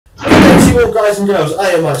you all, guys and girls.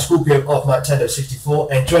 I am Mike Scorpio of Nintendo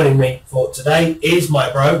 64, and joining me for today is my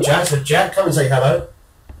bro Jack. So Jack, come and say hello.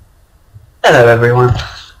 Hello everyone.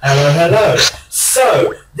 Hello.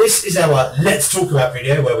 So this is our Let's Talk About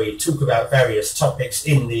video, where we talk about various topics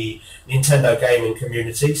in the Nintendo gaming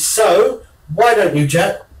community. So why don't you,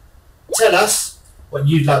 Jack, tell us what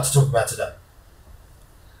you'd like to talk about today?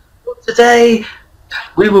 Today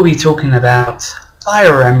we will be talking about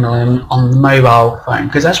Fire Emblem on the mobile phone,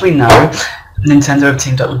 because as we know, Nintendo have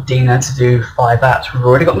teamed up with Dina to do 5 apps. We've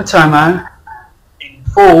already got Matomo. In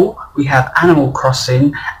fall, we have Animal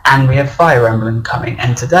Crossing, and we have Fire Emblem coming.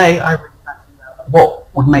 And today, I will be talking about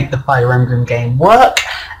what would make the Fire Emblem game work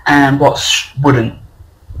and what wouldn't.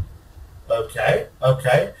 Okay.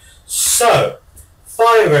 So,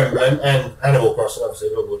 Fire Emblem and Animal Crossing, obviously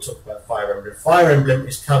we'll talk about Fire Emblem. Fire Emblem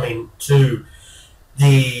is coming to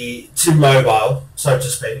mobile, so to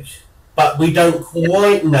speak, but we don't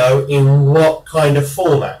quite know in what kind of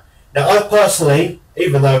format. Now, I personally,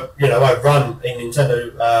 even though I run a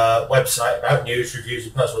Nintendo website about news, reviews,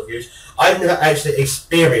 and personal reviews, I've never actually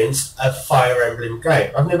experienced a Fire Emblem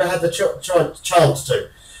game. I've never had the chance to,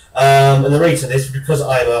 and the reason is because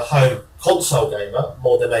I'm a home console gamer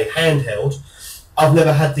more than a handheld. I've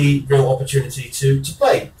never had the real opportunity to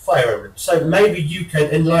play Fire Emblem, so maybe you can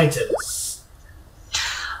enlighten us.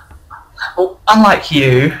 Well, unlike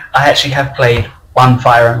you, I actually have played one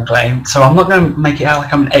Fire Emblem, so I'm not going to make it out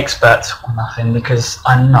like I'm an expert or nothing, because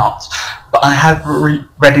I'm not. But I have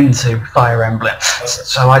read into Fire Emblem,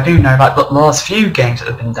 so I do know like the last few games that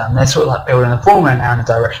have been done, they're sort of like building a formula now in the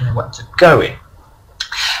direction they want to go in.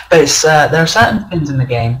 But it's, there are certain things in the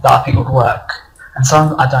game that I think would work, and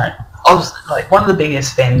some I don't. Like one of the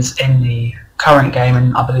biggest things in the current game,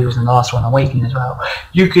 and I believe it was in the last one, Awakening as well,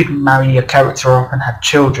 you could marry your character off and have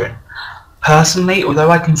children. Personally, although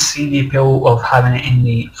I can see the appeal of having it in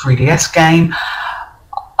the 3DS game,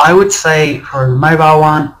 I would say for the mobile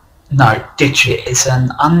one, no, ditch it. It's an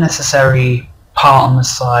unnecessary part on the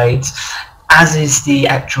sides, as is the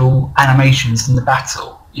actual animations in the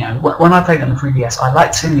battle. You know, when I played on the 3DS, I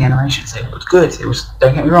liked seeing the animations. It was good.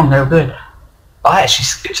 Don't get me wrong, they were good. But I actually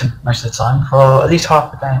skipped them most of the time. For at least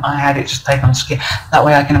half the game, I had it just take on skip. That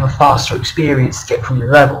way I can have a faster experience to get through the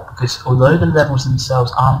level, because although the levels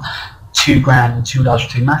themselves aren't too grand and too large or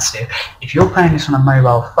too massive, if you're playing this on a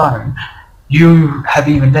mobile phone, you have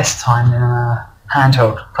even less time than a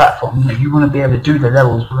handheld platform. You want to be able to do the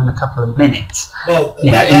levels within a couple of minutes. Well,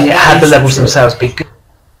 have the levels themselves be good.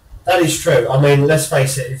 That is true. I mean, let's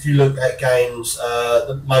face it, if you look at games,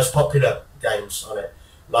 the most popular games on it,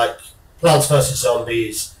 like Plants vs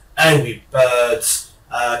Zombies, Angry Birds,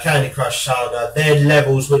 Candy Crush Saga, they're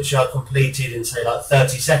levels which are completed in, say, like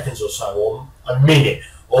 30 seconds or so, or a minute,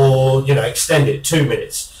 or extend it 2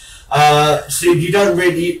 minutes. So you don't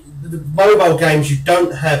really, the mobile games, you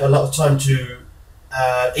don't have a lot of time to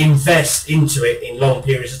invest into it in long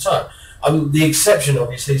periods of time. The exception,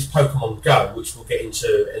 obviously, is Pokemon Go, which we'll get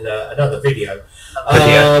into in another video.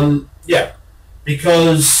 Yeah,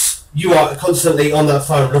 because you are constantly on that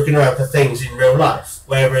phone looking around for things in real life,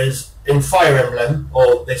 whereas in Fire Emblem,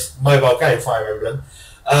 or this mobile game Fire Emblem,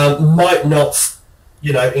 might not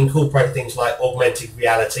incorporate things like augmented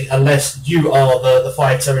reality, unless you are the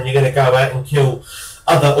fighter and you're going to go out and kill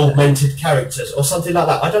other augmented characters or something like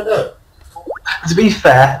that. I don't know. To be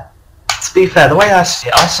fair, the way I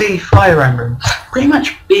see Fire Emblem pretty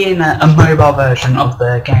much being a mobile version of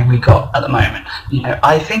the game we got at the moment.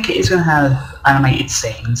 I think it is going to have animated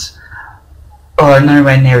scenes, or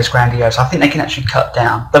nowhere near as grandiose. I think they can actually cut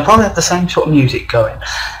down. They'll probably have the same sort of music going,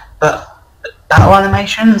 but battle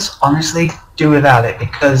animations, honestly, do without it,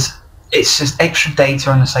 because it's just extra data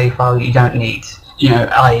on the save file that you don't need.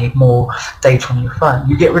 I.e. more data on your phone.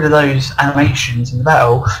 You get rid of those animations in the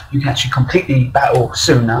battle, you can actually complete the battle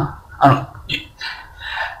sooner.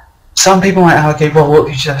 Some people might argue, well, what if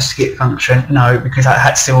you just have a skip function? No, because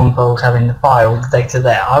that still involves having the file, the data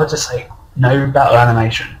there. I would just say no battle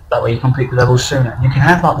animation. That way you complete the levels sooner. You can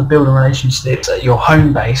have like the building relationships at your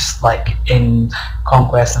home base, like in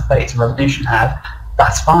Conquest and Fates and Revolution have.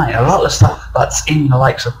 That's fine. A lot of the stuff that's in the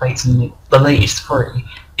likes of Fates and the latest 3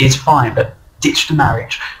 is fine, but ditch the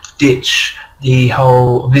marriage, ditch the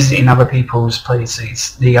whole visiting other people's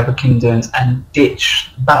places, the other kingdoms, and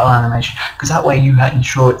ditch battle animation, because that way you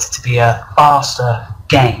ensure it to be a faster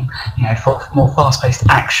game, for more fast-paced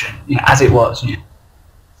action, as it was.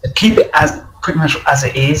 Keep it as pretty much as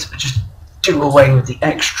it is, but just do away with the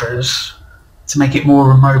extras to make it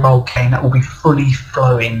more of a mobile game that will be fully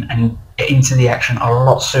flowing and get into the action a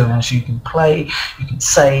lot sooner. So you can play, you can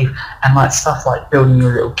save, and like stuff like building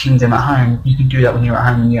your little kingdom at home, you can do that when you're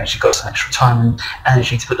at home and you actually got some extra time and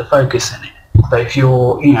energy to put the focus in it. But if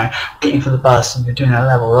you're, you know, waiting for the bus and you're doing a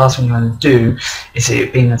level, the last thing you want to do is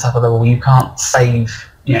it being the type of level where you can't save.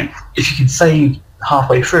 You know, if you can save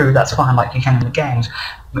halfway through, that's fine, like you can in the games.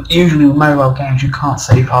 But usually with mobile games, you can't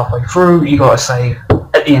save halfway through. You got to save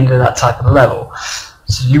at the end of that type of level.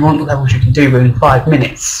 So you want levels you can do within 5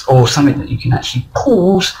 minutes, or something that you can actually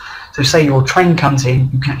pause. So say your train comes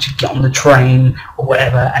in, you can actually get on the train or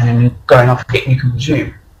whatever, and then going off it, you can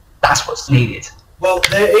resume. That's what's needed. Well,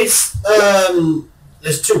 there's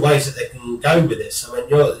 2 ways that they can go with this. I mean,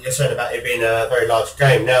 you're saying about it being a very large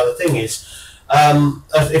game. Now, the thing is,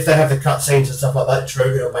 if they have the cutscenes and stuff like that,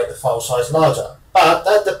 true, it'll make the file size larger. But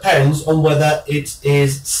that depends on whether it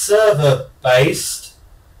is server-based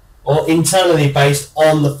or internally based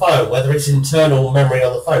on the phone, whether it's internal memory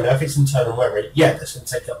on the phone. Now, if it's internal memory, yeah, that's going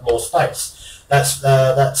to take up more space. That's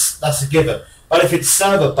a given. But if it's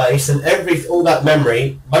server-based and all that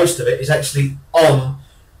memory, most of it is actually on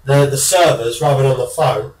the servers rather than on the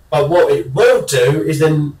phone. But what it will do is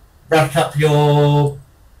then rack up your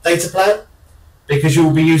data plan, because you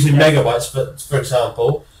will be using megabytes, for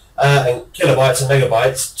example, and kilobytes and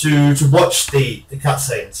megabytes to watch the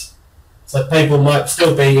cutscenes. So people might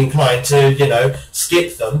still be inclined to, you know,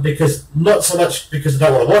 skip them, because not so much because they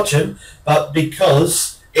don't want to watch them, but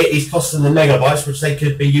because it is costing them megabytes, which they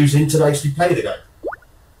could be using to actually play the game.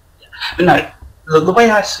 But no, the way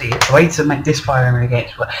I see it, the way to make this Fire Emblem game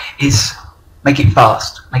work is make it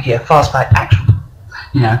fast, make it a fast-paced action.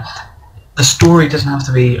 You know, the story doesn't have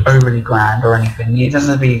to be overly grand or anything. It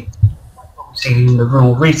doesn't have to be seen in the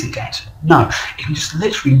real recent games. No, it can just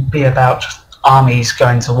literally be about just armies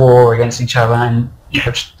going to war against each other, and you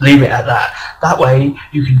know, just leave it at that. That way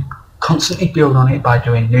you can constantly build on it by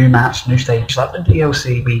doing new maps, new stages, like the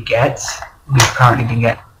DLC we've currently been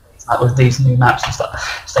getting, like with these new maps and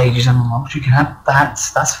stuff, stages and mobs. You can have that.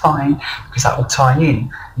 That's fine, because that will tie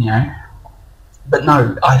in, you know. But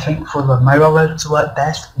no, I think for the mobile version to work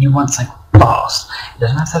best, you want something fast. It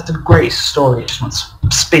doesn't have to have the greatest story. It just wants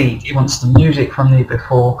speed. It wants the music from the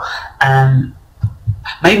before, and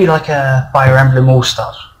maybe like a Fire Emblem All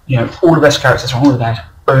Stars. You know, all the best characters from all the games,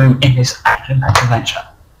 boom, in this action-packed adventure.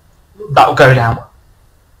 That will go down.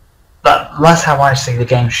 That's how I see the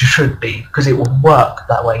game should be, because it will work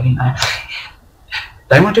that way. You know,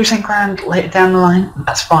 they want to do something grand later down the line.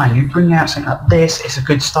 That's fine. You bring out something like this. It's a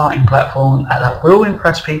good starting platform that will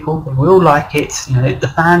impress people. They will like it. You know, the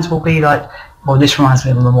fans will be like, well, this reminds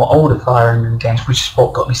me of the more older Fire Emblem games, which is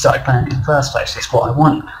what got me started playing it in the first place. It's what I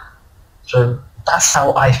want. So that's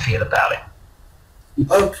how I feel about it.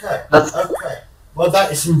 Okay. Okay. Well,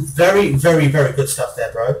 that is some very, very, very good stuff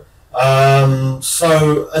there, bro.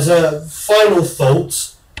 So, as a final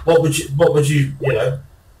thought, what do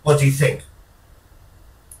you think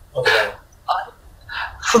of the game?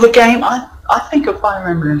 For the game, I think a Fire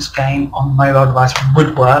Emblem's game on a mobile device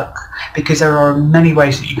would work, because there are many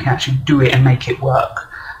ways that you can actually do it and make it work.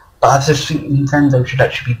 But I just think Nintendo should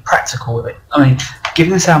actually be practical with it. I mean,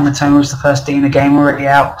 given this how Matoma was the first D in the game already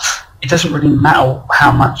out, it doesn't really matter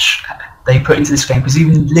how much they put into this game, because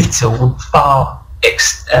even little would far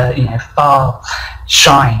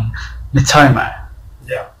shine Matoma.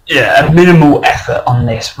 Yeah, a minimal effort on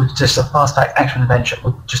this with just a fast-paced action adventure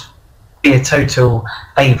would just be a total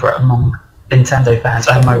favourite among Nintendo fans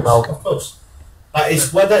and mobile. Of course. But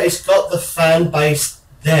it's whether it's got the fan base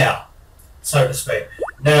there, so to speak.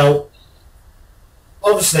 Now,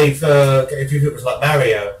 obviously, if it was like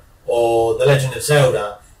Mario or The Legend of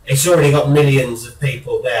Zelda, it's already got millions of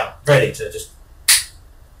people there ready to just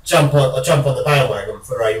jump on the bandwagon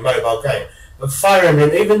for a mobile game. But Fire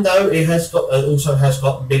Emblem, even though it also has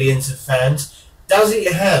got millions of fans, does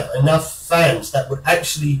it have enough fans that would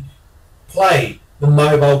actually play the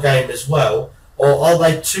mobile game as well, or are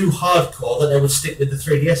they too hardcore that they would stick with the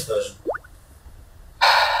 3DS version?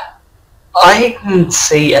 I can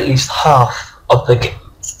see at least half of the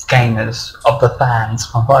gamers, of the fans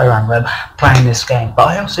from Fire Emblem playing this game, but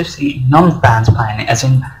I also see non-fans playing it, as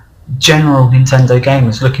in general Nintendo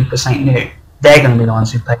gamers looking for something new. They're going to be the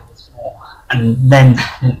ones who play this more. And then,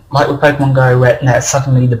 like with Pokemon Go, where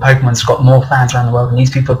suddenly the Pokemon's got more fans around the world, and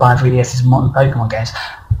these people are buying 3DSs and more than Pokemon games,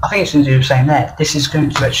 I think it's going to do the same there. This is going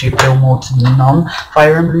to actually appeal more to the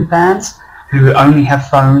non-Fire Emblem fans, who only have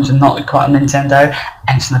phones and not quite a Nintendo,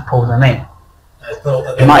 and it's going to pull them in.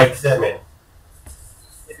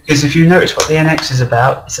 Because if you notice what the NX is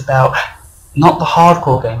about, it's about not the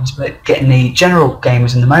hardcore games, but getting the general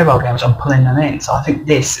gamers and the mobile gamers and pulling them in. So I think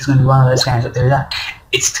this is going to be one of those games that do that.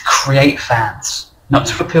 It's to create fans. not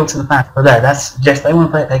to appeal to the fans, but that's just they want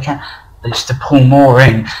to play it, they can. They just to pull more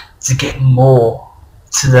in to get more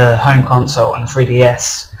to the home console and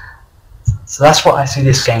 3DS. So that's what I see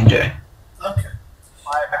this game doing. Okay.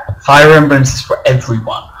 Fire Emblems is for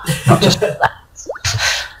everyone, not just for fans.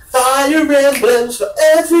 Fire Emblems for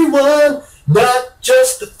everyone, not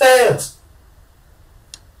just the fans.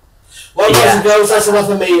 Well, guys and girls, that's enough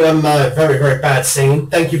of me on my very, very bad singing.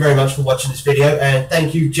 Thank you very much for watching this video, and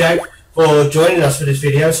thank you, Jake, for joining us for this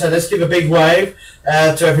video. So let's give a big wave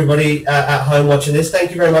to everybody at home watching this.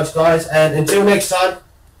 Thank you very much, guys, and until next time,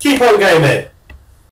 keep on gaming.